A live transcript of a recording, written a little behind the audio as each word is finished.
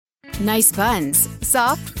Nice buns,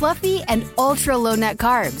 soft, fluffy, and ultra-low net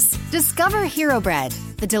carbs. Discover Hero Bread,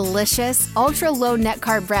 the delicious, ultra-low net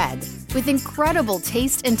carb bread with incredible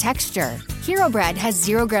taste and texture. Hero Bread has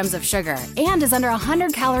 0 grams of sugar and is under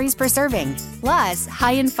 100 calories per serving. Plus,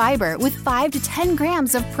 high in fiber with 5 to 10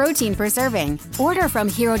 grams of protein per serving. Order from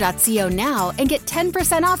hero.co now and get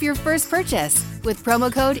 10% off your first purchase with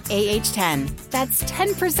promo code AH10. That's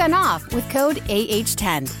 10% off with code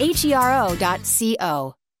AH10.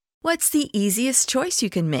 HERO.co. What's the easiest choice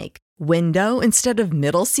you can make? Window instead of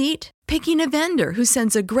middle seat? Picking a vendor who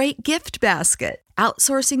sends a great gift basket?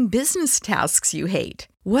 Outsourcing business tasks you hate?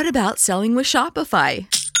 What about selling with Shopify?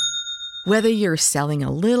 Whether you're selling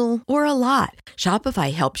a little or a lot,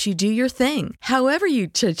 Shopify helps you do your thing, however you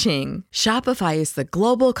cha-ching. Shopify is the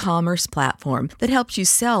global commerce platform that helps you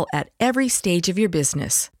sell at every stage of your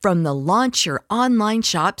business. From the launch your online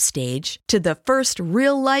shop stage to the first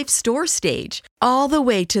real-life store stage, all the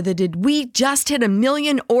way to the did we just hit a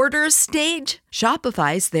million orders stage.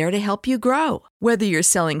 Shopify's there to help you grow. Whether you're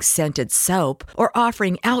selling scented soap or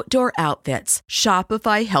offering outdoor outfits,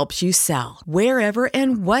 Shopify helps you sell. Wherever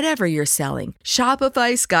and whatever you're selling,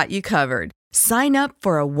 Shopify's got you covered. Sign up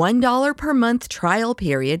for a $1 per month trial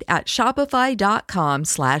period at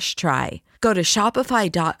shopify.com/try. Go to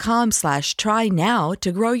shopify.com/try now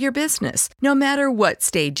to grow your business, no matter what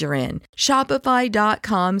stage you're in.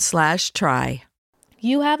 Shopify.com/try.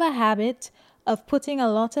 You have a habit of putting a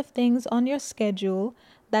lot of things on your schedule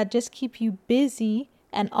that just keep you busy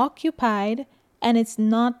and occupied, and it's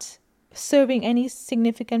not serving any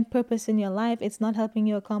significant purpose in your life. It's not helping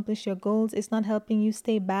you accomplish your goals. It's not helping you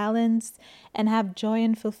stay balanced and have joy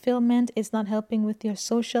and fulfillment. It's not helping with your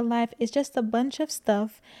social life. It's just a bunch of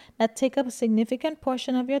stuff that take up a significant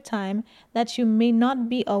portion of your time that you may not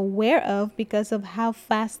be aware of because of how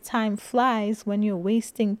fast time flies when you're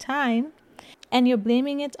wasting time. And you're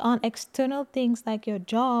blaming it on external things like your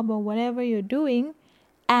job or whatever you're doing.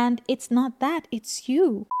 And it's not that, it's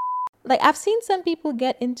you. Like, I've seen some people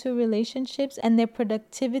get into relationships and their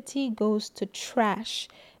productivity goes to trash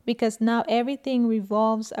because now everything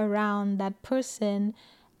revolves around that person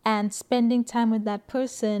and spending time with that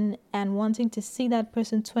person and wanting to see that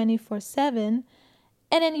person 24/7.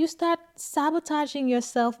 And then you start sabotaging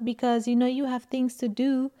yourself because you know you have things to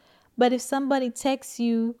do. But if somebody texts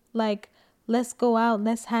you like, let's go out,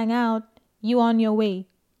 let's hang out, you on your way.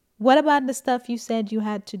 What about the stuff you said you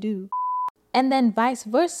had to do? And then vice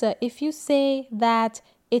versa. If you say that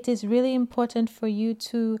it is really important for you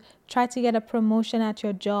to try to get a promotion at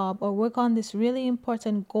your job or work on this really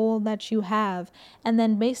important goal that you have, and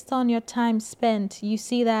then based on your time spent, you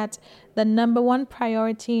see that the number one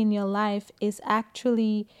priority in your life is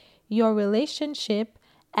actually your relationship,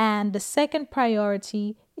 and the second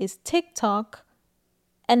priority is TikTok,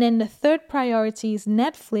 and then the third priority is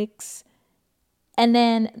Netflix, and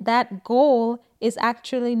then that goal is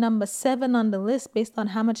actually number 7 on the list based on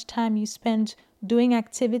how much time you spend doing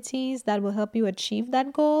activities that will help you achieve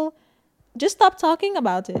that goal. Just stop talking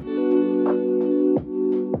about it.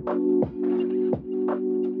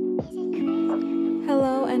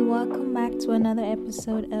 Hello and welcome back to another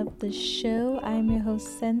episode of the show. I'm your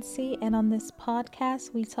host Sensi, and on this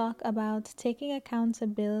podcast we talk about taking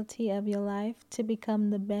accountability of your life to become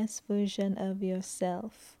the best version of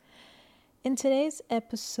yourself. In today's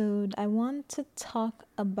episode, I want to talk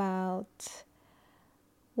about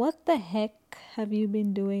what the heck have you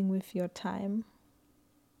been doing with your time?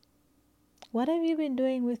 What have you been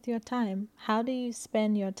doing with your time? How do you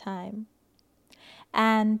spend your time?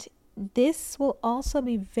 And this will also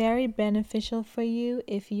be very beneficial for you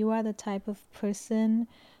if you are the type of person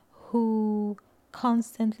who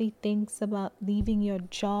constantly thinks about leaving your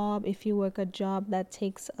job. If you work a job that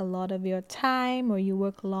takes a lot of your time, or you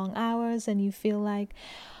work long hours and you feel like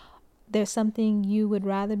there's something you would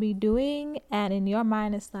rather be doing, and in your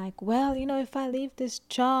mind it's like, well, if I leave this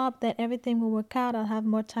job, then everything will work out. I'll have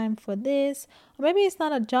more time for this. Or maybe it's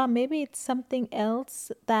not a job, maybe it's something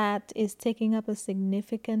else that is taking up a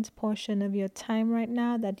significant portion of your time right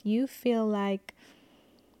now that you feel like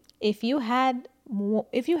if you had more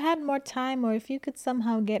time, or if you could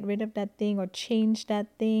somehow get rid of that thing or change that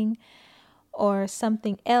thing or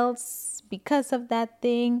something else because of that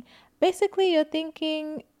thing, basically you're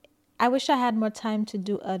thinking, I wish I had more time to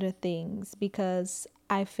do other things because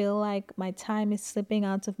I feel like my time is slipping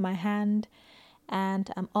out of my hand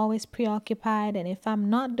and I'm always preoccupied. And if I'm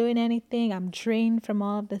not doing anything, I'm drained from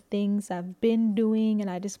all of the things I've been doing, and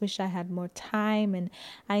I just wish I had more time, and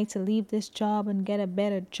I need to leave this job and get a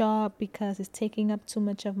better job because it's taking up too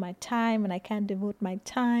much of my time and I can't devote my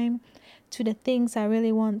time to the things I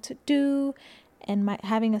really want to do and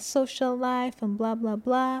having a social life and blah, blah,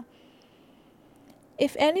 blah.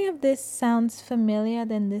 if any of this sounds familiar,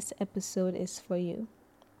 then this episode is for you.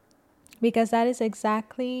 Because that is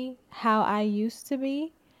exactly how I used to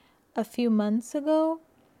be a few months ago.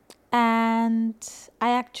 And I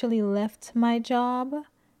actually left my job,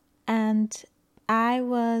 and I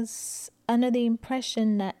was under the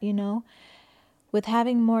impression that, with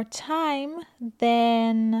having more time,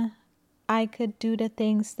 then I could do the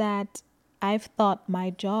things that I've thought my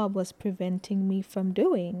job was preventing me from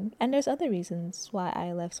doing. And there's other reasons why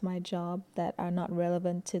I left my job that are not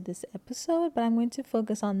relevant to this episode, but I'm going to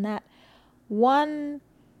focus on that one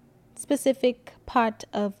specific part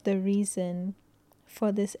of the reason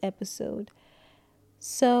for this episode.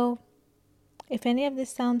 So, if any of this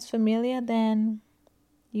sounds familiar, then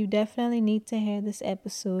you definitely need to hear this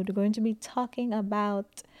episode. We're going to be talking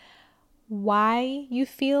about why you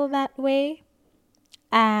feel that way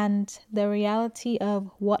and the reality of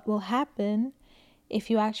what will happen if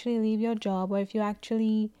you actually leave your job, or if you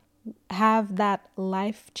actually have that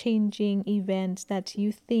life-changing event that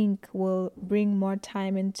you think will bring more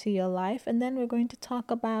time into your life. And then we're going to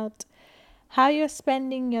talk about how you're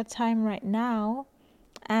spending your time right now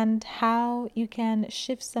and how you can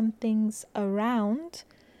shift some things around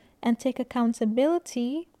and take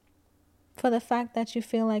accountability for the fact that you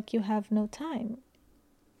feel like you have no time.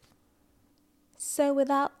 So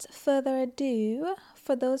without further ado,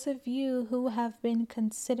 for those of you who have been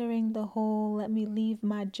considering the whole let me leave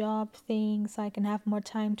my job thing so I can have more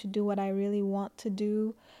time to do what I really want to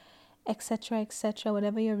do, etc.,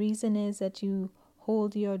 whatever your reason is that you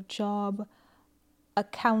hold your job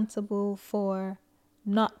accountable for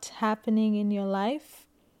not happening in your life,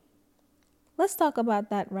 let's talk about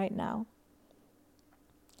that right now.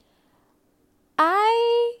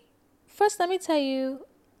 First, let me tell you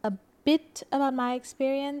a bit about my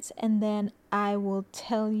experience, and then I will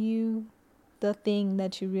tell you the thing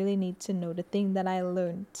that you really need to know, the thing that I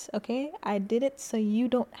learned, okay? I did it so you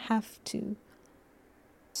don't have to.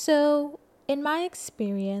 So, in my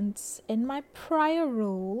experience, in my prior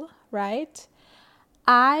role, right,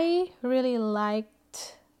 I really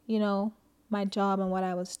liked, my job and what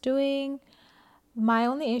I was doing. My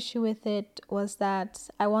only issue with it was that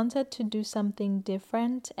I wanted to do something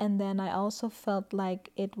different, and then I also felt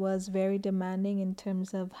like it was very demanding in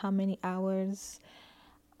terms of how many hours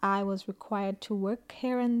I was required to work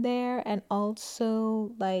here and there, and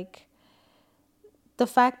also like the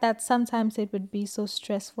fact that sometimes it would be so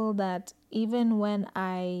stressful that even when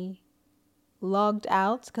I logged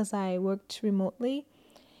out, because I worked remotely,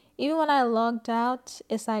 even when I logged out,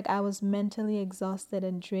 it's like I was mentally exhausted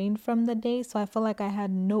and drained from the day. So I felt like I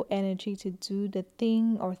had no energy to do the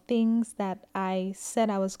thing or things that I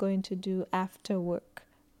said I was going to do after work,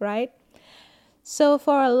 right? So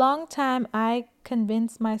for a long time, I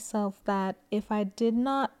convinced myself that if I did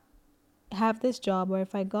not have this job, or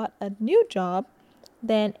if I got a new job,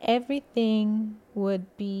 then everything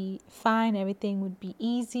would be fine, everything would be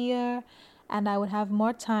easier, and I would have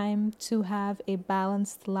more time to have a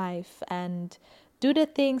balanced life and do the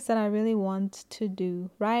things that I really want to do,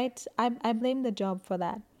 right? I blame the job for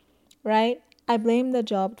that, right? I blame the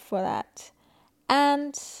job for that.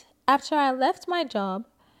 And after I left my job,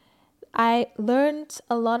 I learned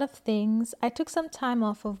a lot of things. I took some time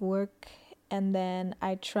off of work, and then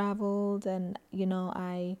I traveled, and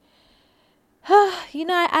I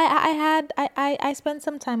spent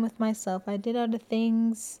some time with myself. I did other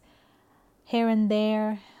things here and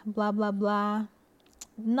there, blah blah blah.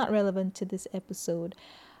 Not relevant to this episode.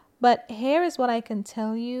 But here is what I can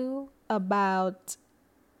tell you about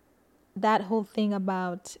that whole thing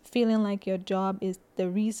about feeling like your job is the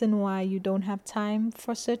reason why you don't have time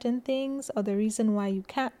for certain things, or the reason why you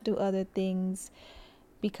can't do other things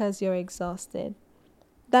because you're exhausted.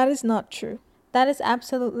 That is not true. That is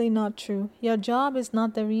absolutely not true. Your job is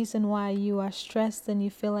not the reason why you are stressed and you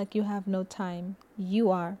feel like you have no time. You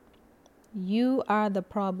are. You are the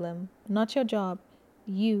problem, not your job.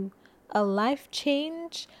 You. A life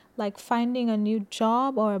change, like finding a new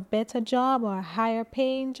job or a better job or a higher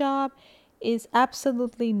paying job, is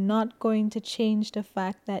absolutely not going to change the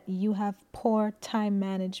fact that you have poor time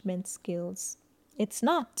management skills. It's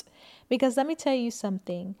not. Because let me tell you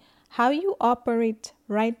something. How you operate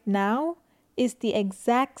right now is the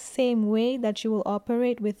exact same way that you will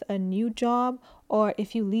operate with a new job, or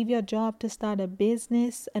if you leave your job to start a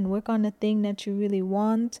business and work on the thing that you really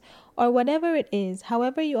want, or whatever it is.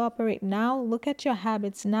 However you operate now, look at your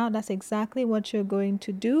habits now. That's exactly what you're going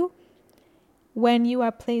to do when you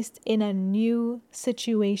are placed in a new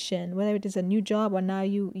situation, whether it is a new job or now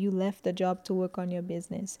you left the job to work on your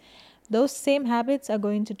business. Those same habits are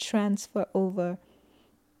going to transfer over.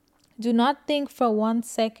 Do not think for 1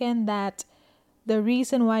 second that the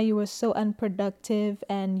reason why you were so unproductive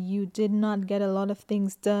and you did not get a lot of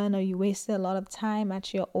things done, or you wasted a lot of time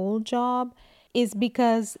at your old job, is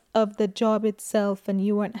because of the job itself, and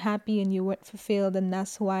you weren't happy and you weren't fulfilled, and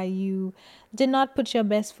that's why you did not put your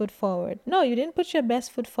best foot forward. No, you didn't put your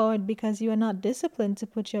best foot forward because you are not disciplined to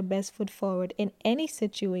put your best foot forward in any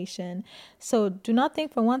situation. So do not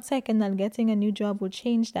think for 1 second that getting a new job will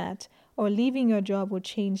change that, or leaving your job will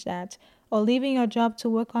change that, or leaving your job to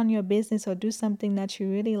work on your business or do something that you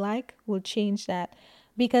really like will change that.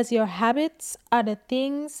 Because your habits are the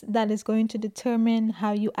things that is going to determine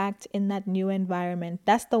how you act in that new environment.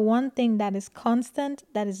 That's the one thing that is constant,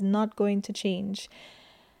 that is not going to change.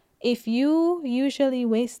 If you usually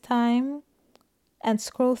waste time and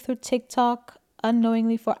scroll through TikTok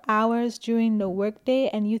unknowingly for hours during the workday,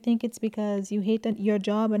 and you think it's because you hate your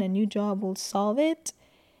job and a new job will solve it,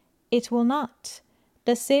 it will not.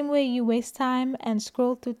 The same way you waste time and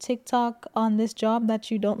scroll through TikTok on this job that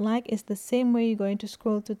you don't like is the same way you're going to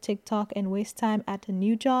scroll through TikTok and waste time at a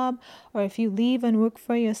new job, or if you leave and work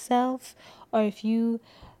for yourself, or if you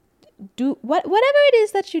do whatever it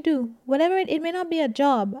is that you do, whatever it may not be a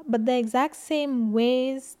job, but the exact same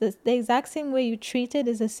ways, the exact same way you treat it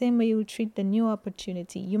is the same way you treat the new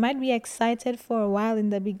opportunity. You might be excited for a while in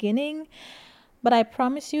the beginning, but I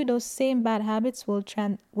promise you those same bad habits will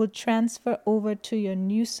transfer over to your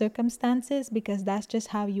new circumstances, because that's just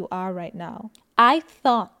how you are right now. I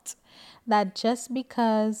thought that just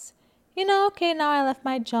because, okay, now I left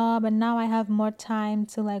my job and now I have more time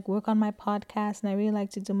to like work on my podcast, and I really like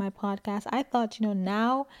to do my podcast. I thought,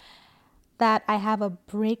 now that I have a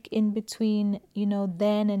break in between,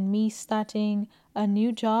 then and me starting a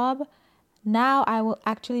new job, now I will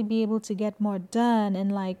actually be able to get more done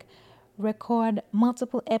and like record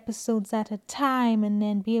multiple episodes at a time, and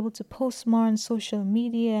then be able to post more on social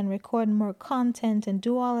media and record more content and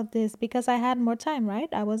do all of this because I had more time, right?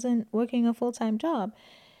 I wasn't working a full-time job.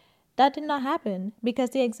 That did not happen,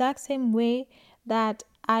 because the exact same way that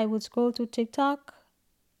I would scroll through TikTok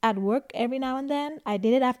at work every now and then, I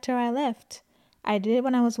did it after I left. I did it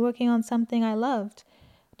when I was working on something I loved.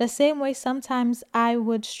 The same way sometimes I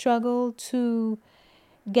would struggle to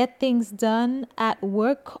get things done at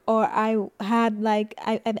work, or I had like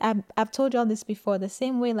I've told y'all this before. The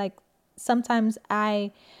same way, like sometimes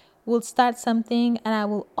I will start something and I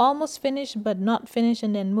will almost finish but not finish,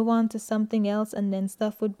 and then move on to something else, and then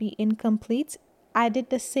stuff would be incomplete. I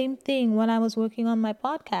did the same thing when I was working on my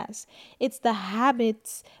podcast. It's the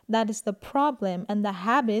habits that is the problem, and the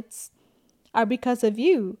habits are because of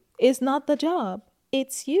you. It's not the job.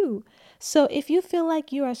 It's you. So if you feel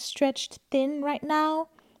like you are stretched thin right now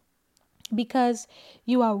because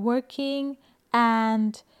you are working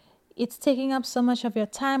and it's taking up so much of your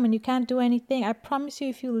time and you can't do anything, I promise you,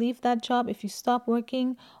 if you leave that job, if you stop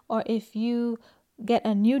working, or if you get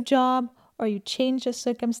a new job, or you change your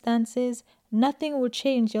circumstances, nothing will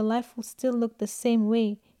change. Your life will still look the same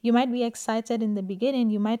way. You might be excited in the beginning.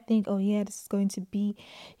 You might think, oh yeah, this is going to be,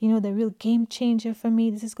 the real game changer for me.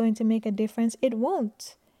 This is going to make a difference. It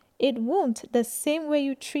won't. It won't. The same way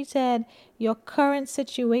you treated your current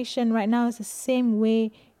situation right now is the same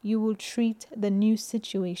way you will treat the new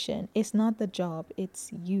situation. It's not the job, it's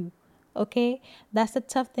you. Okay? That's the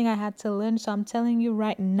tough thing I had to learn. So I'm telling you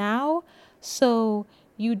right now, so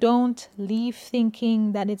you don't leave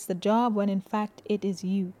thinking that it's the job when in fact it is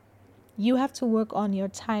you. You have to work on your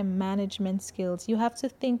time management skills. You have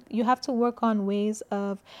to work on ways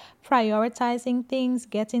of prioritizing things,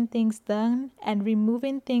 getting things done, and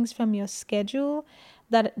removing things from your schedule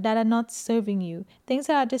that are not serving you. Things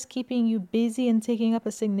that are just keeping you busy and taking up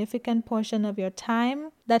a significant portion of your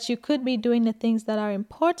time, that you could be doing the things that are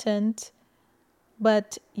important,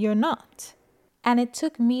 but you're not. And it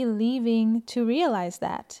took me leaving to realize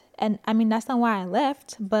that. And I mean, that's not why I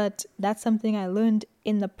left, but that's something I learned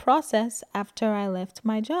in the process after I left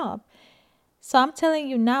my job. So I'm telling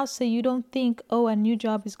you now, so you don't think, oh, a new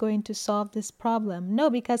job is going to solve this problem. No,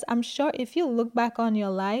 because I'm sure if you look back on your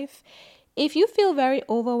life, if you feel very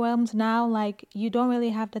overwhelmed now, like you don't really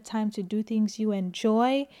have the time to do things you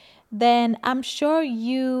enjoy, then I'm sure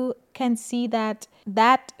you can see that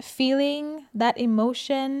feeling, that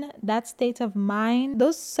emotion, that state of mind,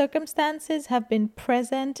 those circumstances have been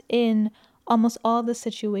present in almost all the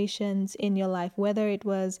situations in your life, whether it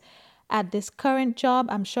was at this current job.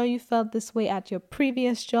 I'm sure you felt this way at your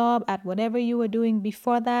previous job, at whatever you were doing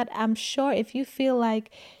before that. I'm sure if you feel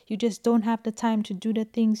like you just don't have the time to do the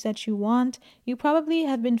things that you want, you probably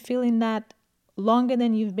have been feeling that longer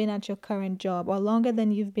than you've been at your current job, or longer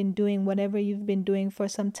than you've been doing whatever you've been doing for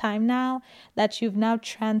some time now, that you've now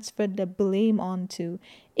transferred the blame onto.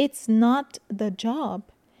 It's not the job.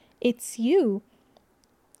 It's you.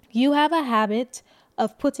 You have a habit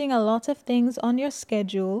of putting a lot of things on your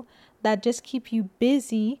schedule that just keep you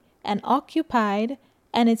busy and occupied,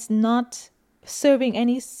 and it's not serving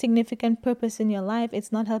any significant purpose in your life.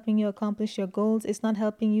 It's not helping you accomplish your goals. It's not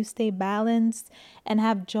helping you stay balanced and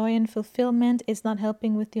have joy and fulfillment. It's not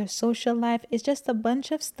helping with your social life. It's just a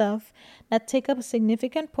bunch of stuff that take up a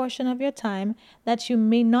significant portion of your time that you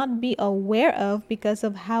may not be aware of because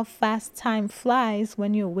of how fast time flies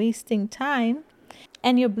when you're wasting time,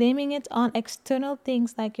 and you're blaming it on external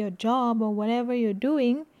things like your job or whatever you're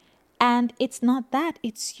doing. And it's not that,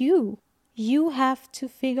 it's you. You have to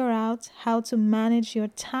figure out how to manage your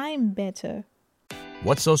time better.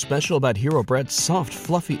 What's so special about Hero Bread's soft,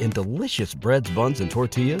 fluffy, and delicious breads, buns, and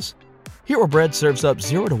tortillas? Hero Bread serves up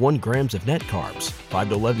 0 to 1 grams of net carbs, 5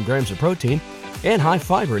 to 11 grams of protein, and high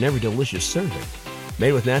fiber in every delicious serving.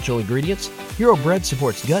 Made with natural ingredients, Hero Bread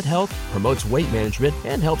supports gut health, promotes weight management,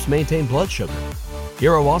 and helps maintain blood sugar.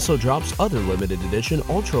 Hero also drops other limited edition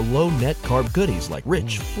ultra-low net carb goodies like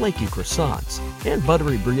rich, flaky croissants and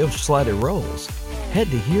buttery brioche slider rolls. Head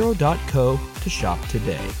to hero.co to shop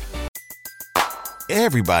today.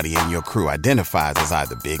 Everybody in your crew identifies as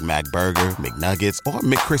either Big Mac Burger, McNuggets, or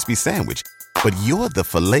McCrispy Sandwich. But you're the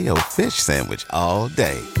Filet-O-Fish Sandwich all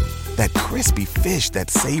day. That crispy fish, that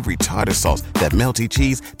savory tartar sauce, that melty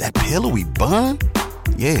cheese, that pillowy bun.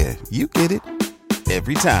 Yeah, you get it.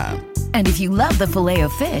 Every time. And if you love the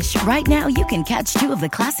Filet-O-Fish, right now you can catch 2 of the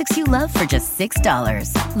classics you love for just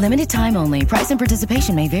 $6. Limited time only. Price and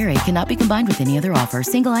participation may vary. Cannot be combined with any other offer.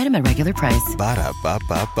 Single item at regular price.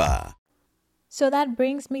 Ba-da-ba-ba-ba. So that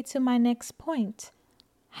brings me to my next point.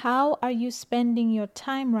 How are you spending your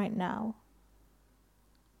time right now?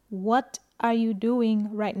 What are you doing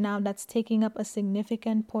right now that's taking up a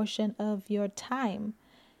significant portion of your time?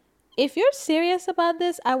 If you're serious about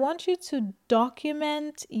this, I want you to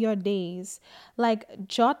document your days. Like,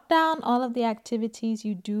 jot down all of the activities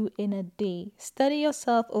you do in a day. Study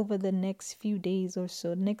yourself over the next few days or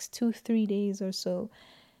so, next 2-3 days or so.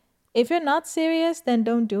 If you're not serious, then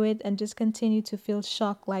don't do it and just continue to feel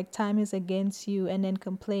shocked like time is against you and then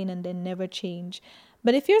complain and then never change.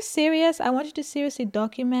 But if you're serious, I want you to seriously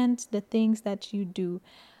document the things that you do.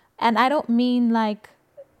 And I don't mean like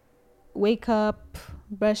wake up,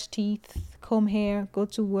 brush teeth, comb hair, go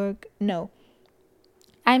to work. No.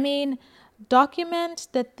 I mean, document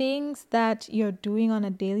the things that you're doing on a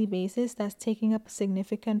daily basis that's taking up a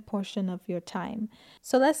significant portion of your time.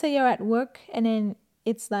 So let's say you're at work and then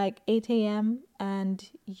it's like 8 a.m. and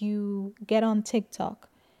you get on TikTok.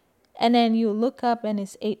 And then you look up and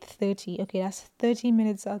it's 8:30. Okay, that's 30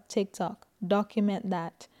 minutes of TikTok. Document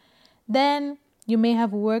that. Then you may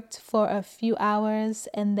have worked for a few hours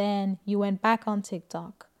and then you went back on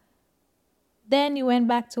TikTok. Then you went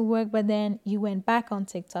back to work, but then you went back on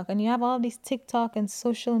TikTok. And you have all these TikTok and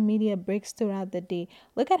social media breaks throughout the day.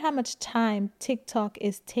 Look at how much time TikTok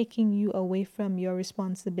is taking you away from your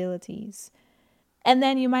responsibilities. And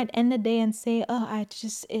then you might end the day and say, oh, I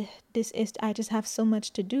just have so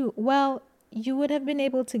much to do. Well, you would have been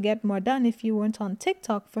able to get more done if you weren't on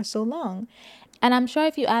TikTok for so long. And I'm sure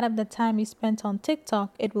if you add up the time you spent on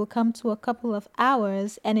TikTok, it will come to a couple of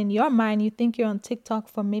hours. And in your mind, you think you're on TikTok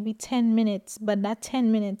for maybe 10 minutes, but that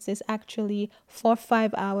 10 minutes is actually 4 or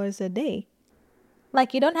 5 hours a day.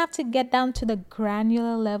 Like, you don't have to get down to the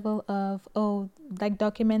granular level of, like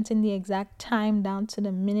documenting the exact time down to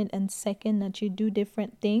the minute and second that you do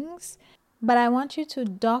different things. But I want you to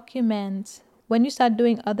document when you start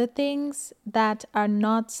doing other things that are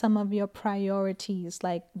not some of your priorities,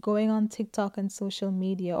 like going on TikTok and social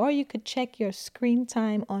media. Or you could check your screen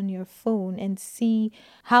time on your phone and see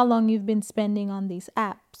how long you've been spending on these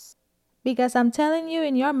apps. Because I'm telling you,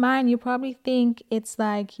 in your mind, you probably think it's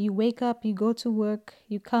like you wake up, you go to work,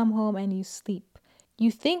 you come home and you sleep.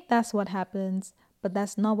 You think that's what happens, but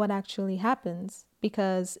that's not what actually happens.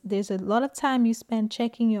 Because there's a lot of time you spend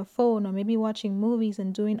checking your phone or maybe watching movies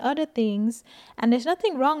and doing other things. And there's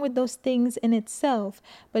nothing wrong with those things in itself.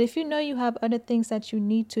 But if you know you have other things that you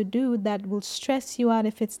need to do that will stress you out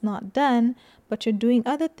if it's not done, but you're doing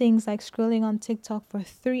other things like scrolling on TikTok for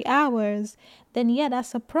 3 hours, then yeah,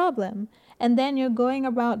 that's a problem. And then you're going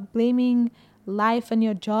about blaming life and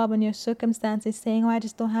your job and your circumstances, saying, oh, I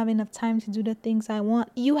just don't have enough time to do the things I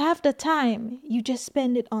want. You have the time. You just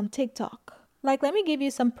spend it on TikTok. Like, let me give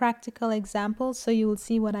you some practical examples so you will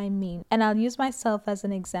see what I mean. And I'll use myself as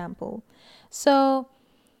an example. So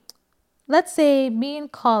let's say me in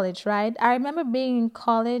college, right? I remember being in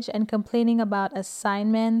college and complaining about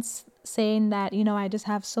assignments saying that, I just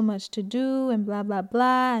have so much to do and blah, blah,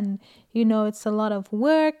 blah. And, it's a lot of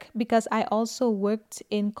work because I also worked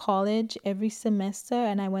in college every semester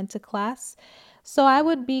and I went to class. So I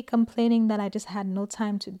would be complaining that I just had no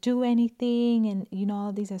time to do anything and,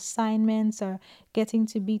 all these assignments are getting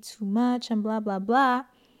to be too much and blah, blah, blah.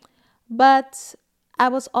 But I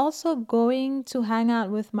was also going to hang out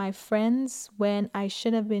with my friends when I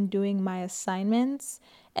should have been doing my assignments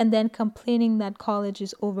and then complaining that college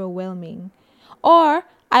is overwhelming. Or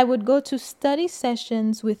I would go to study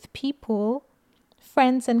sessions with people,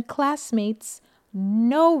 friends and classmates,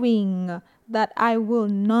 knowing that I will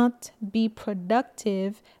not be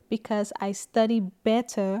productive because I study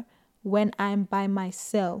better when I'm by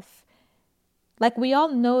myself. Like we all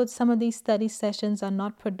know some of these study sessions are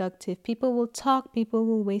not productive. People will talk, people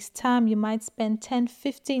will waste time. You might spend 10,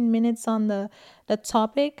 15 minutes on the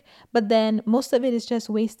topic, but then most of it is just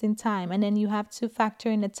wasting time. And then you have to factor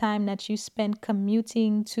in the time that you spend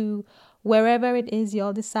commuting to wherever it is you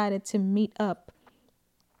all decided to meet up.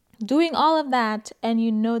 Doing all of that, and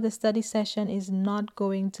the study session is not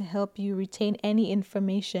going to help you retain any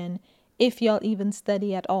information if y'all even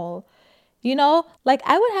study at all. Like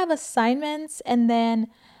I would have assignments and then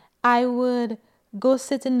I would go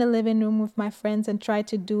sit in the living room with my friends and try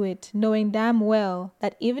to do it, knowing damn well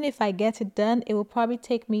that even if I get it done, it will probably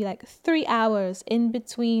take me like 3 hours in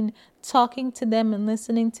between talking to them and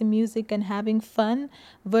listening to music and having fun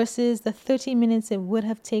versus the 30 minutes it would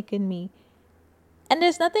have taken me. And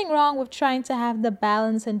there's nothing wrong with trying to have the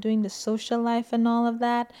balance and doing the social life and all of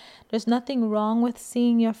that. There's nothing wrong with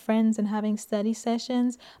seeing your friends and having study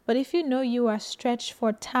sessions. But if you know you are stretched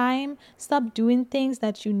for time, stop doing things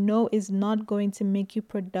that you know is not going to make you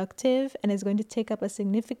productive and is going to take up a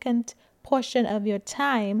significant portion of your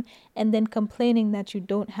time, and then complaining that you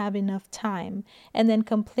don't have enough time, and then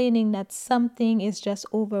complaining that something is just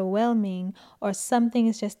overwhelming or something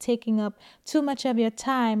is just taking up too much of your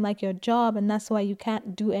time, like your job, and that's why you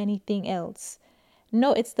can't do anything else.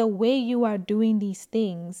 No, it's the way you are doing these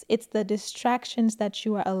things. It's the distractions that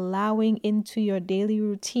you are allowing into your daily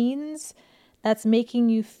routines that's making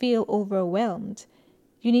you feel overwhelmed.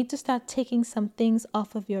 You need to start taking some things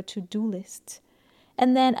off of your to-do list.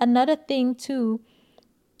 And then another thing too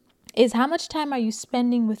is how much time are you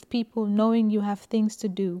spending with people knowing you have things to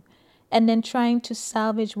do and then trying to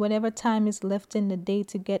salvage whatever time is left in the day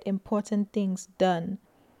to get important things done.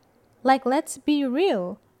 Like, let's be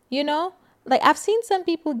real, Like I've seen some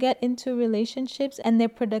people get into relationships and their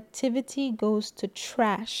productivity goes to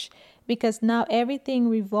trash because now everything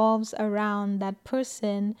revolves around that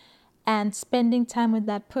person and spending time with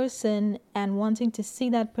that person and wanting to see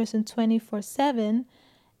that person 24/7.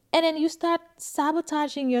 And then you start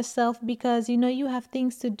sabotaging yourself because you have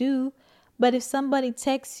things to do. But if somebody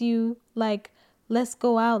texts you like, let's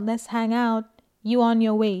go out, let's hang out, you on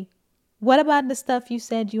your way. What about the stuff you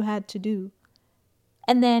said you had to do?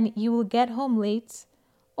 And then you will get home late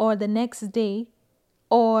or the next day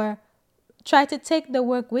or try to take the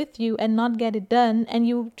work with you and not get it done, and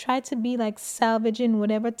you try to be like salvaging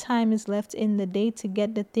whatever time is left in the day to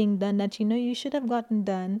get the thing done that you should have gotten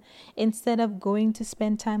done instead of going to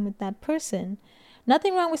spend time with that person.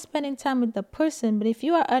 Nothing wrong with spending time with the person, but if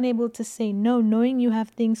you are unable to say no, knowing you have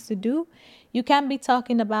things to do, you can't be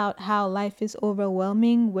talking about how life is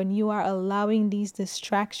overwhelming when you are allowing these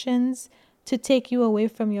distractions to take you away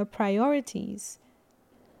from your priorities.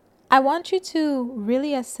 I want you to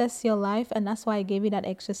really assess your life, and that's why I gave you that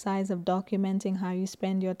exercise of documenting how you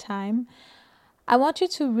spend your time. I want you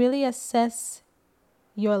to really assess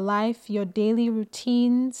your life, your daily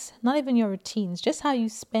routines, not even your routines, just how you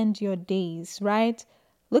spend your days, right?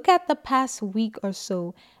 Look at the past week or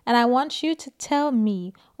so, and I want you to tell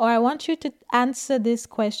me, or I want you to answer this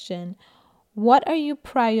question. What are you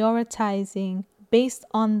prioritizing based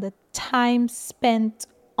on the time spent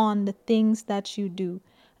on the things that you do?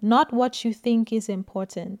 Not what you think is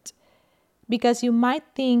important. Because you might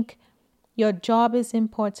think your job is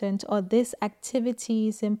important, or this activity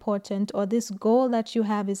is important, or this goal that you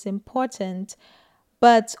have is important.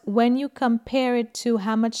 But when you compare it to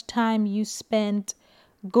how much time you spend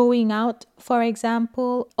going out, for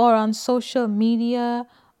example, or on social media,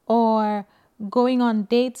 or going on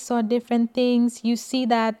dates or different things, you see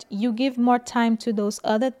that you give more time to those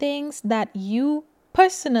other things that you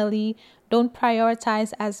personally don't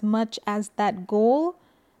prioritize as much as that goal.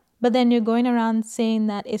 But then you're going around saying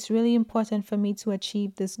that it's really important for me to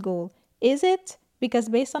achieve this goal. Is it? Because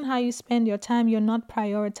based on how you spend your time, you're not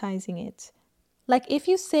prioritizing it. Like if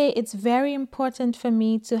you say it's very important for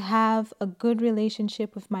me to have a good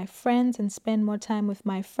relationship with my friends and spend more time with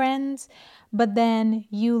my friends, but then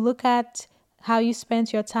you look at how you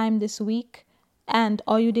spent your time this week and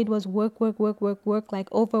all you did was work,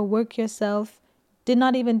 like overwork yourself, did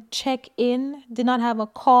not even check in, did not have a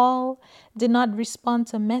call, did not respond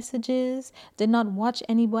to messages, did not watch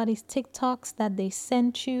anybody's TikToks that they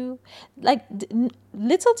sent you, like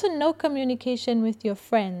little to no communication with your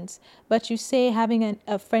friends, but you say having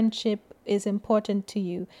a friendship is important to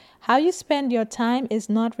you. How you spend your time is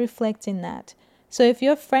not reflecting that. So if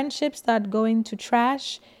your friendships start going to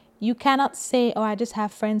trash, you cannot say, oh, I just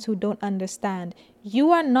have friends who don't understand.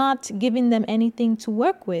 You are not giving them anything to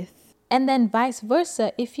work with. And then vice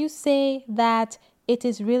versa, if you say that it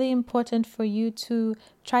is really important for you to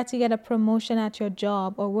try to get a promotion at your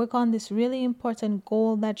job or work on this really important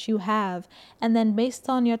goal that you have, and then based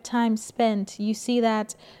on your time spent, you see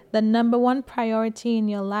that the number one priority in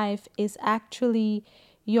your life is actually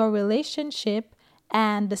your relationship,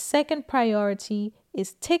 and the second priority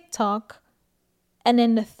is TikTok, and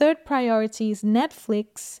then the third priority is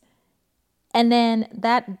Netflix, and then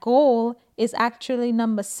that goal is actually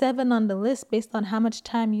number 7 on the list based on how much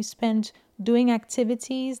time you spend doing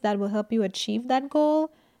activities that will help you achieve that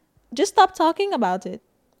goal. Just stop talking about it.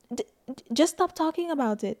 Just stop talking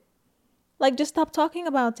about it. Like, just stop talking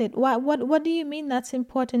about it. What do you mean that's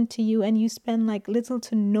important to you and you spend like little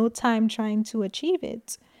to no time trying to achieve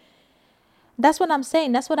it? That's what I'm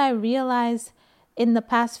saying. That's what I realized in the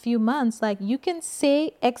past few months. Like, you can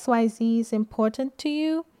say XYZ is important to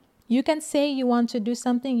you. You can say you want to do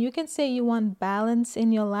something. You can say you want balance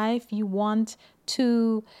in your life. You want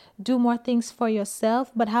to do more things for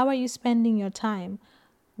yourself. But how are you spending your time?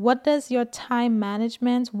 What does your time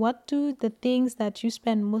management, what do the things that you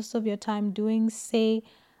spend most of your time doing say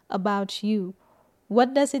about you?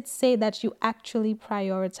 What does it say that you actually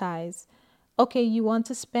prioritize? Okay, you want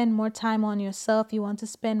to spend more time on yourself. You want to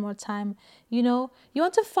spend more time, you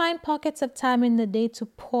want to find pockets of time in the day to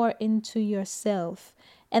pour into yourself.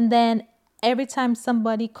 And then every time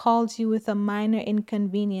somebody calls you with a minor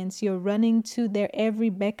inconvenience, you're running to their every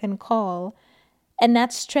beck and call, and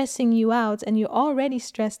that's stressing you out, and you're already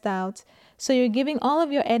stressed out. So you're giving all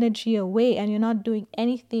of your energy away and you're not doing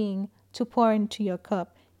anything to pour into your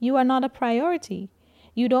cup. You are not a priority.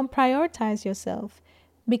 You don't prioritize yourself.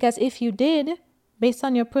 Because if you did, based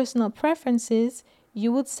on your personal preferences,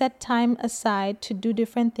 you would set time aside to do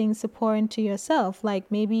different things to pour into yourself,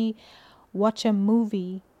 like maybe watch a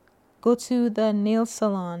movie, go to the nail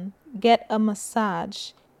salon, get a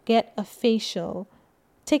massage, get a facial,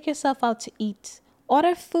 take yourself out to eat,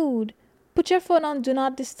 order food, put your phone on do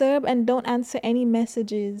not disturb and don't answer any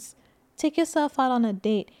messages, take yourself out on a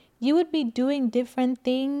date. You would be doing different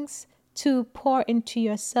things to pour into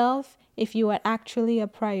yourself if you are actually a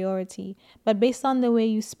priority. But based on the way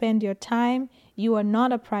you spend your time, you are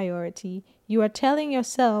not a priority. You are telling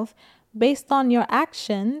yourself, based on your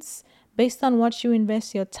actions, based on what you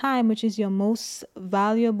invest your time, which is your most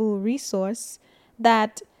valuable resource,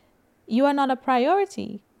 that you are not a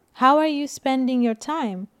priority. How are you spending your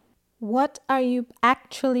time? What are you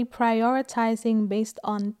actually prioritizing based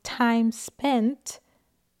on time spent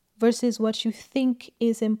versus what you think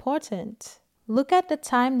is important? Look at the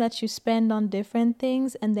time that you spend on different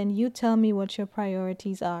things and then you tell me what your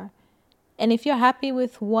priorities are. And if you're happy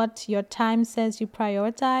with what your time says you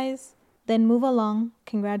prioritize, then move along.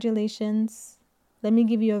 Congratulations. Let me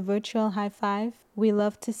give you a virtual high five. We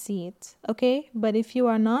love to see it, okay? But if you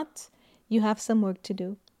are not, you have some work to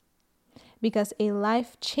do. Because a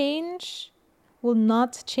life change will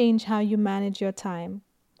not change how you manage your time.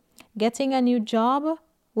 Getting a new job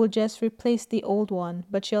will just replace the old one,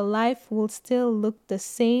 but your life will still look the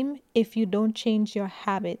same if you don't change your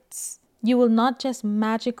habits. You will not just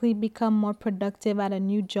magically become more productive at a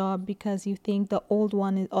new job because you think the old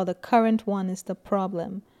one is, or the current one is the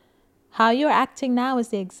problem. How you're acting now is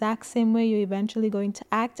the exact same way you're eventually going to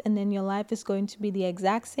act, and then your life is going to be the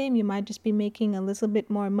exact same. You might just be making a little bit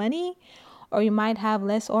more money, or you might have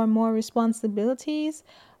less or more responsibilities.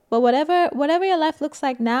 But whatever your life looks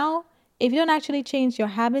like now, if you don't actually change your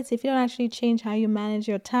habits, if you don't actually change how you manage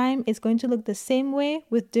your time, it's going to look the same way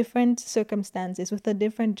with different circumstances, with a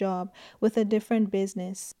different job, with a different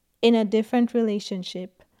business, in a different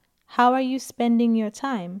relationship. How are you spending your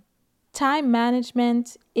time? Time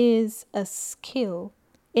management is a skill.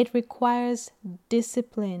 It requires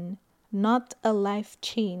discipline, not a life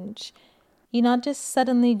change. You're not just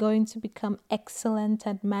suddenly going to become excellent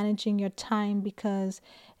at managing your time because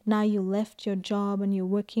now you left your job and you're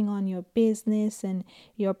working on your business and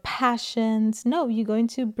your passions. No, you're going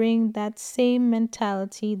to bring that same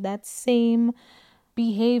mentality, that same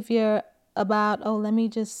behavior about, oh, let me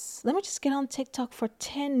just get on TikTok for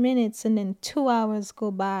 10 minutes, and then 2 hours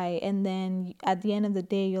go by, and then at the end of the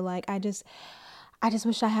day you're like, I just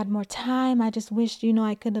wish I had more time. I just wish,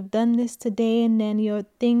 I could have done this today. And then your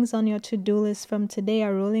things on your to-do list from today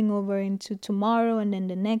are rolling over into tomorrow and then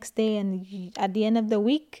the next day. And at the end of the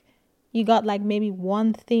week, you got like maybe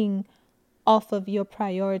one thing off of your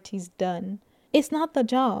priorities done. It's not the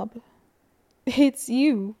job. It's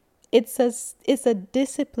you. It's a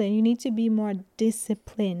discipline. You need to be more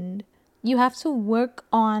disciplined. You have to work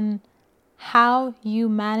on how you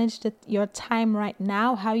manage your time right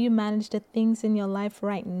now, how you manage the things in your life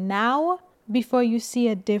right now before you see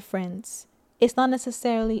a difference. It's not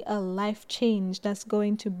necessarily a life change that's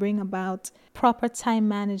going to bring about proper time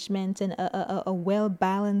management and a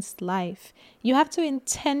well-balanced life. You have to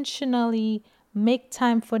intentionally make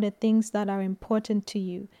time for the things that are important to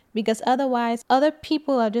you, because otherwise other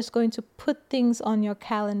people are just going to put things on your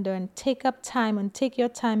calendar and take up time and take your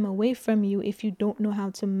time away from you if you don't know how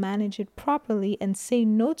to manage it properly and say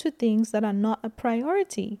no to things that are not a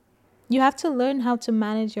priority. You have to learn how to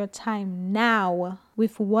manage your time now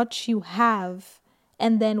with what you have.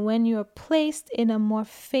 And then when you're placed in a more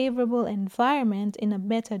favorable environment, in a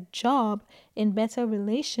better job, in better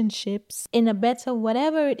relationships, in a better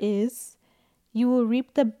whatever it is, you will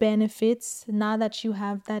reap the benefits now that you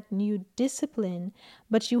have that new discipline.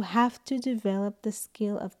 But you have to develop the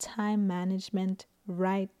skill of time management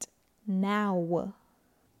right now.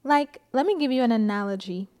 Like, let me give you an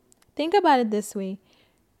analogy. Think about it this way.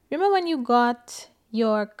 Remember when you got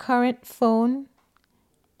your current phone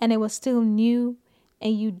and it was still new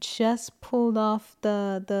and you just pulled off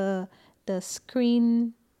the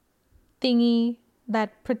screen thingy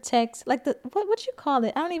that protects, like what you call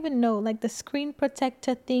it? I don't even know. Like the screen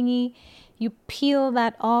protector thingy. You peel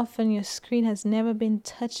that off and your screen has never been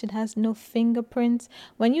touched. It has no fingerprints.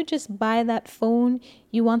 When you just buy that phone,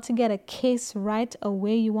 you want to get a case right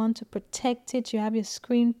away. You want to protect it. You have your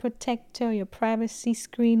screen protector, your privacy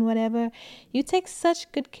screen, whatever. You take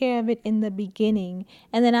such good care of it in the beginning.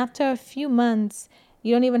 And then after a few months,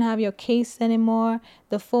 you don't even have your case anymore.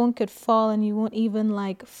 The phone could fall and you won't even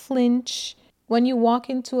like flinch. When you walk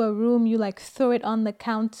into a room, you like throw it on the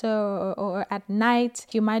counter, or at night,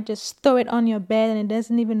 you might just throw it on your bed and it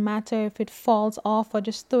doesn't even matter if it falls off, or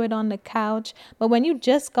just throw it on the couch. But when you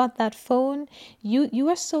just got that phone, you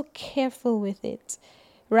are so careful with it,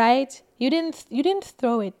 right? You didn't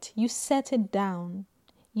throw it. You set it down.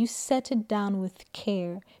 You set it down with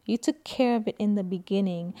care. You took care of it in the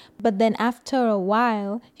beginning. But then after a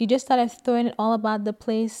while, you just started throwing it all about the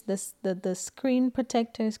place. The screen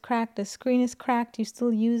protector is cracked. The screen is cracked. You're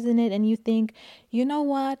still using it. And you think, you know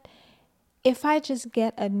what? If I just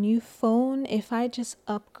get a new phone, if I just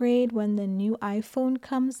upgrade when the new iPhone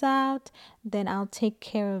comes out, then I'll take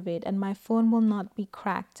care of it. And my phone will not be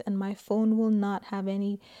cracked. And my phone will not have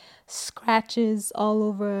any scratches all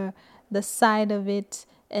over the side of it.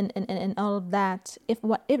 And all of that. If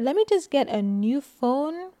let me just get a new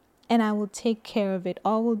phone and I will take care of it.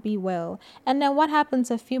 All will be well. And then what happens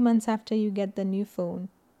a few months after you get the new phone?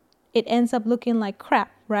 It ends up looking like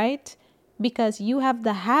crap, right? Because you have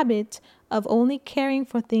the habit of only caring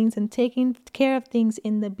for things and taking care of things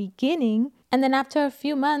in the beginning. And then after a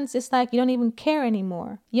few months, it's like you don't even care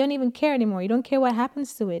anymore. You don't even care anymore. You don't care what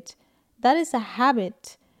happens to it. That is a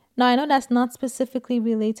habit. Now, I know that's not specifically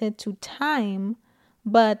related to time,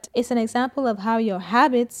 but it's an example of how your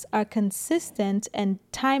habits are consistent, and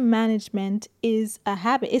time management is a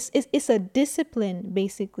habit. It's a discipline,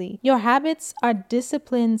 basically. Your habits are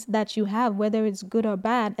disciplines that you have, whether it's good or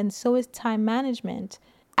bad, and so is time management.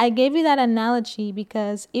 I gave you that analogy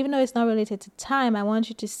because even though it's not related to time, I want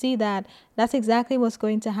you to see that that's exactly what's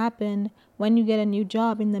going to happen when you get a new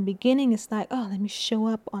job. In the beginning, it's like, oh, let me show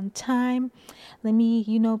up on time. Let me,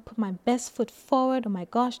 put my best foot forward. Oh my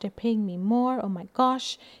gosh, they're paying me more. Oh my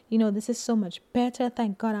gosh, this is so much better.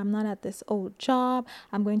 Thank God I'm not at this old job.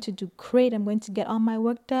 I'm going to do great. I'm going to get all my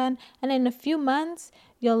work done. And in a few months,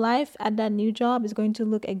 your life at that new job is going to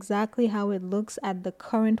look exactly how it looks at the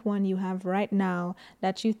current one you have right now,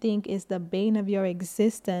 that you think is the bane of your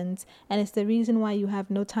existence. And it's the reason why you have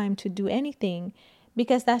no time to do anything,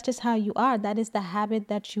 because that's just how you are. That is the habit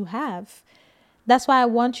that you have. That's why I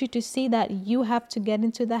want you to see that you have to get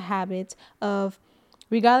into the habit of,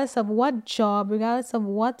 regardless of what job, regardless of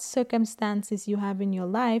what circumstances you have in your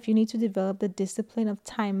life, you need to develop the discipline of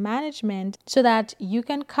time management so that you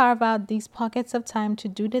can carve out these pockets of time to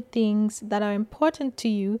do the things that are important to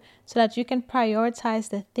you, so that you can prioritize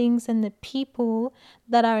the things and the people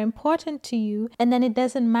that are important to you. And then it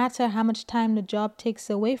doesn't matter how much time the job takes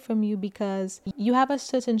away from you, because you have a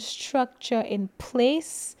certain structure in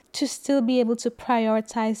place to still be able to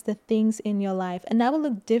prioritize the things in your life. And that will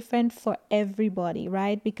look different for everybody,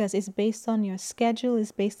 right? Because it's based on your schedule,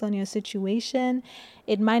 it's based on your situation.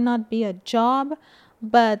 It might not be a job,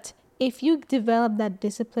 but if you develop that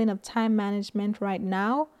discipline of time management right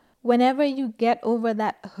now, whenever you get over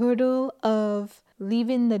that hurdle of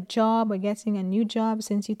leaving the job or getting a new job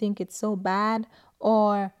since you think it's so bad,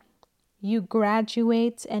 or you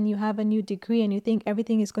graduate and you have a new degree and you think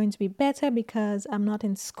everything is going to be better because I'm not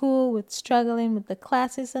in school with struggling with the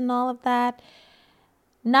classes and all of that.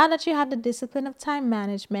 Now that you have the discipline of time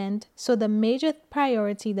management, so the major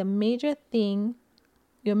priority, the major thing,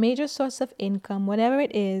 your major source of income, whatever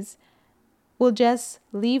it is, will just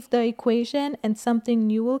leave the equation and something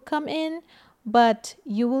new will come in, but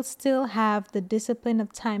you will still have the discipline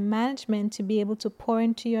of time management to be able to pour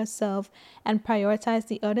into yourself and prioritize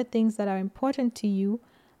the other things that are important to you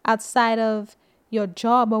outside of your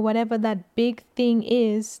job or whatever that big thing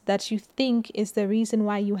is that you think is the reason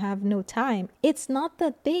why you have no time. It's not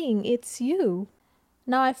the thing, it's you.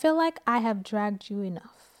 Now, I feel like I have dragged you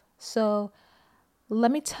enough. So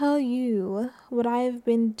let me tell you what I have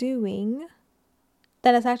been doing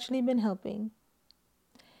that has actually been helping.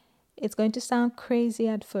 It's going to sound crazy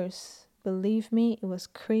at first. Believe me, it was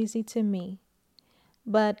crazy to me.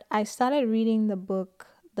 But I started reading the book,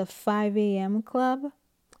 The 5 a.m. Club.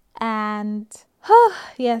 And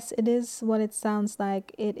yes, it is what it sounds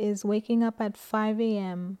like. It is waking up at 5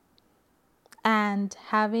 a.m. and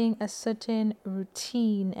having a certain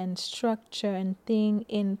routine and structure and thing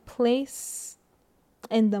in place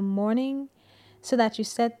in the morning, so that you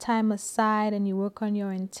set time aside and you work on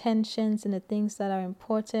your intentions and the things that are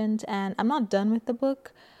important. And I'm not done with the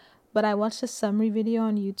book, but I watched a summary video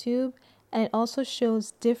on YouTube, and it also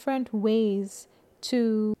shows different ways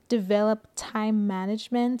to develop time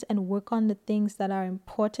management and work on the things that are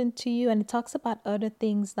important to you. And it talks about other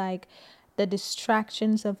things like the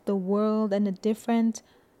distractions of the world and the different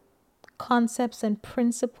concepts and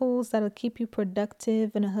principles that'll keep you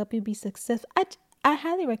productive and help you be successful. I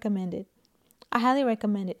highly recommend it. I highly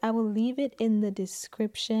recommend it. I will leave it in the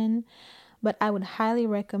description, but I would highly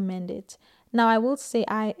recommend it. Now, I will say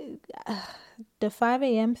the 5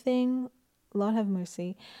 a.m. thing, Lord have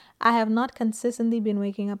mercy. I have not consistently been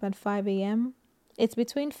waking up at 5 a.m. It's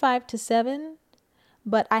between 5 to 7,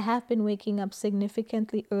 but I have been waking up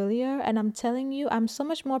significantly earlier. And I'm telling you, I'm so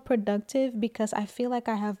much more productive because I feel like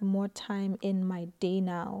I have more time in my day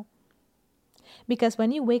now. Because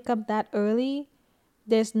when you wake up that early,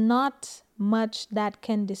 there's not much that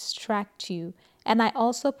can distract you. And I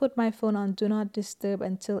also put my phone on Do Not Disturb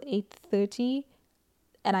until 8:30,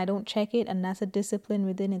 and I don't check it, and that's a discipline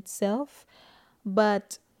within itself.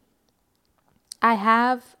 But I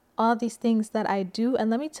have all these things that I do, and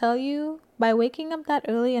let me tell you, by waking up that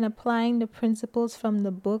early and applying the principles from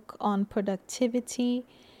the book on productivity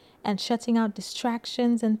and shutting out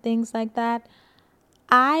distractions and things like that,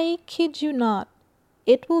 I kid you not,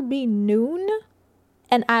 it will be noon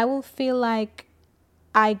and I will feel like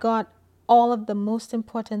I got all of the most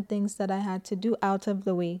important things that I had to do out of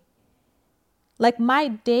the way. Like my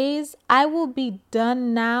days, I will be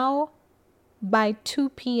done now by 2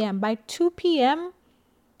 p.m. By 2 p.m.,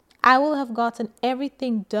 I will have gotten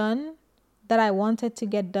everything done that I wanted to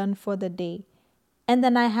get done for the day. And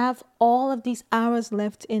then I have all of these hours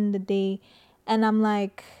left in the day. And I'm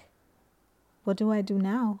like, what do I do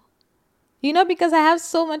now? You know, because I have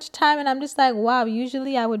so much time and I'm just like, wow,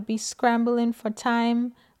 usually I would be scrambling for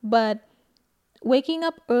time. But waking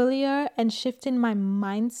up earlier and shifting my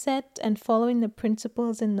mindset and following the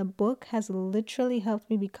principles in the book has literally helped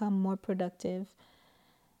me become more productive.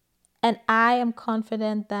 And I am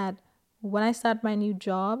confident that when I start my new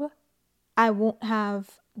job, I won't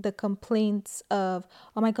have the complaints of,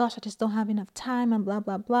 oh my gosh, I just don't have enough time and blah,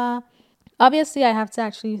 blah, blah. Obviously, I have to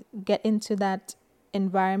actually get into that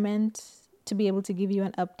environment to be able to give you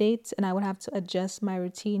an update, and I would have to adjust my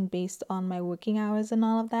routine based on my working hours and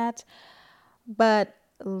all of that. But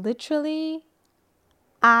literally,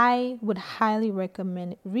 I would highly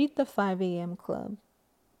recommend it. Read the 5 a.m. Club.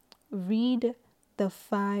 Read the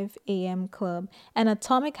 5 a.m. Club. And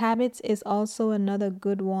Atomic Habits is also another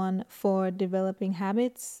good one for developing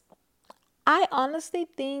habits. I honestly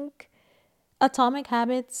think Atomic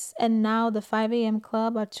Habits and now the 5 a.m.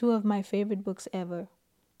 Club are two of my favorite books ever.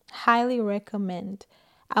 Highly recommend.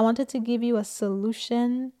 I wanted to give you a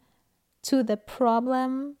solution to the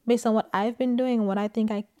problem based on what I've been doing and what I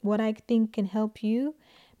think can help you,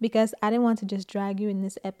 because I didn't want to just drag you in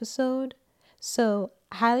this episode. So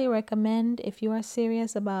highly recommend if you are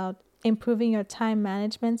serious about improving your time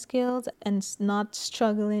management skills and not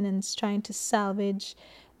struggling and trying to salvage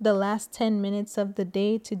the last 10 minutes of the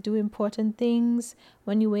day to do important things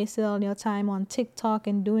when you wasted all your time on TikTok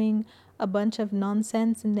and doing a bunch of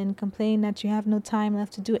nonsense and then complain that you have no time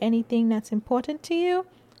left to do anything that's important to you,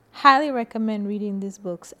 highly recommend reading these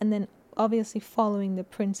books and then obviously following the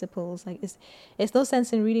principles. Like it's no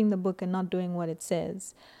sense in reading the book and not doing what it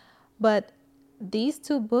says. But these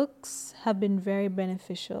two books have been very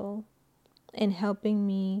beneficial in helping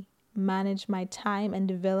me manage my time and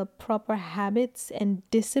develop proper habits and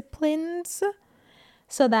disciplines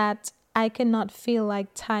so that I cannot feel like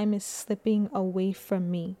time is slipping away from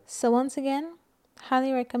me. So once again,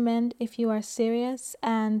 highly recommend if you are serious,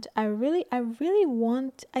 and I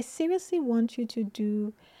seriously want you to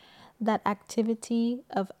do that activity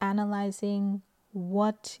of analyzing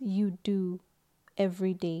what you do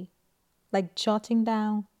every day, like jotting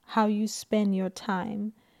down how you spend your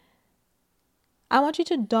time. I want you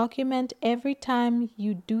to document every time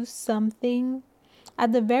you do something.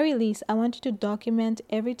 At the very least, I want you to document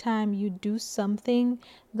every time you do something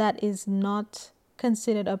that is not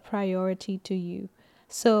considered a priority to you.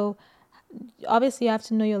 So obviously you have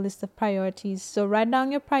to know your list of priorities. So write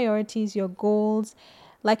down your priorities, your goals,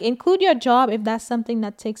 like include your job if that's something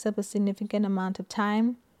that takes up a significant amount of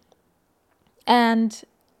time. And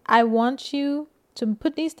I want you to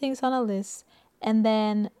put these things on a list and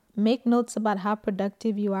then make notes about how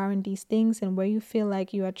productive you are in these things and where you feel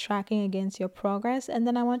like you are tracking against your progress. And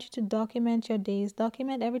then I want you to document your days.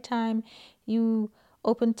 Document every time you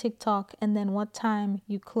open TikTok and then what time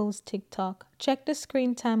you close TikTok. Check the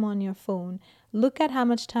screen time on your phone. Look at how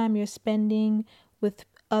much time you're spending with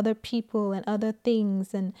other people and other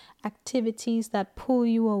things and activities that pull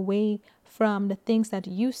you away from the things that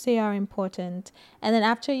you say are important. And then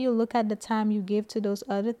after you look at the time you give to those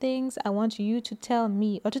other things, I want you to tell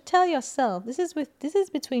me or to tell yourself, this is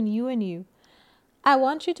between you and you. I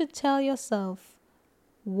want you to tell yourself,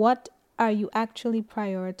 what are you actually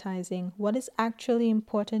prioritizing? What is actually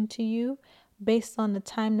important to you based on the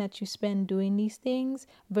time that you spend doing these things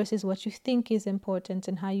versus what you think is important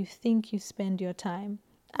and how you think you spend your time.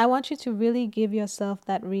 I want you to really give yourself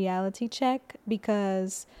that reality check,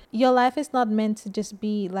 because your life is not meant to just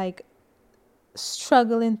be like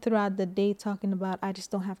struggling throughout the day talking about, I just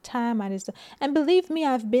don't have time. And believe me,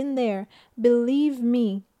 I've been there. Believe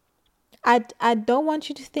me. I don't want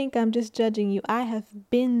you to think I'm just judging you. I have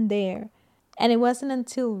been there. And it wasn't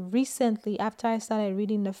until recently, after I started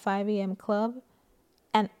reading the 5 a.m. Club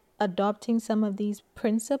and adopting some of these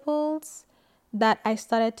principles, that I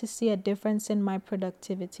started to see a difference in my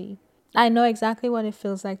productivity. I know exactly what it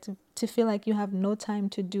feels like to feel like you have no time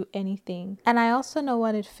to do anything. And I also know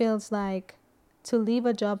what it feels like to leave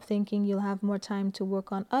a job thinking you'll have more time to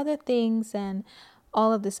work on other things and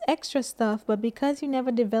all of this extra stuff. But because you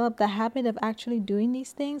never developed the habit of actually doing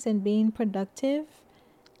these things and being productive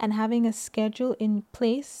and having a schedule in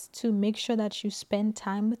place to make sure that you spend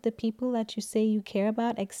time with the people that you say you care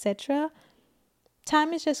about, etc.,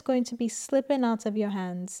 time is just going to be slipping out of your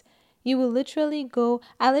hands. You will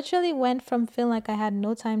I literally went from feeling like I had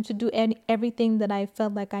no time to do everything that I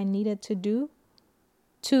felt like I needed to do,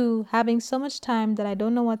 to having so much time that I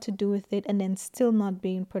don't know what to do with it and then still not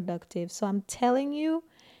being productive. So I'm telling you,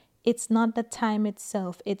 it's not the time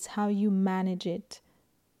itself, it's how you manage it.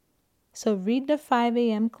 So read the 5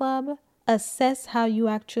 a.m. Club, assess how you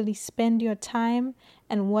actually spend your time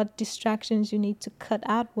and what distractions you need to cut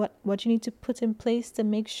out, what you need to put in place to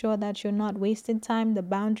make sure that you're not wasting time, the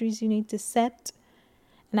boundaries you need to set.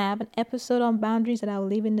 And I have an episode on boundaries that I will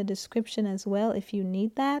leave in the description as well if you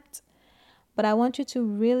need that. But I want you to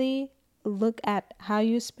really look at how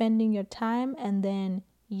you're spending your time, and then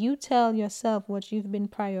you tell yourself what you've been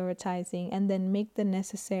prioritizing and then make the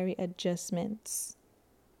necessary adjustments.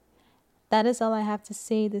 That is all I have to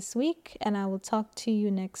say this week, and I will talk to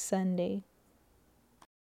you next Sunday.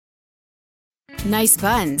 Nice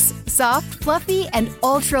buns, soft, fluffy, and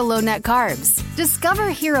ultra-low net carbs. Discover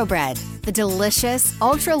Hero Bread, the delicious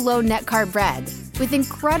ultra-low net carb bread with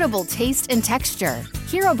incredible taste and texture.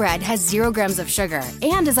 Hero Bread has 0 grams of sugar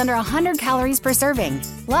and is under 100 calories per serving.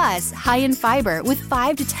 Plus, high in fiber with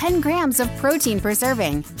 5 to 10 grams of protein per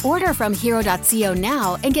serving. Order from hero.co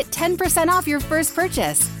now and get 10% off your first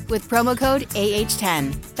purchase with promo code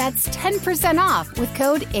AH10. That's 10% off with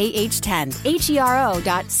code AH10.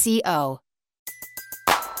 HERO.co.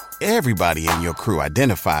 Everybody in your crew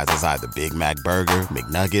identifies as either Big Mac Burger,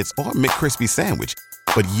 McNuggets, or McCrispy Sandwich.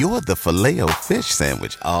 But you're the Filet-O-Fish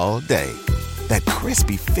Sandwich all day. That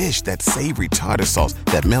crispy fish, that savory tartar sauce,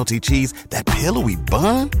 that melty cheese, that pillowy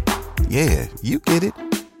bun. Yeah, you get it.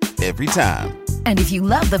 Every time. And if you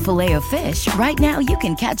love the Filet-O-Fish, right now you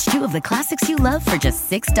can catch 2 of the classics you love for just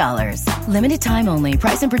 $6. Limited time only.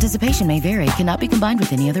 Price and participation may vary. Cannot be combined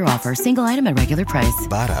with any other offer. Single item at regular price.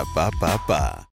 Ba-da-ba-ba-ba.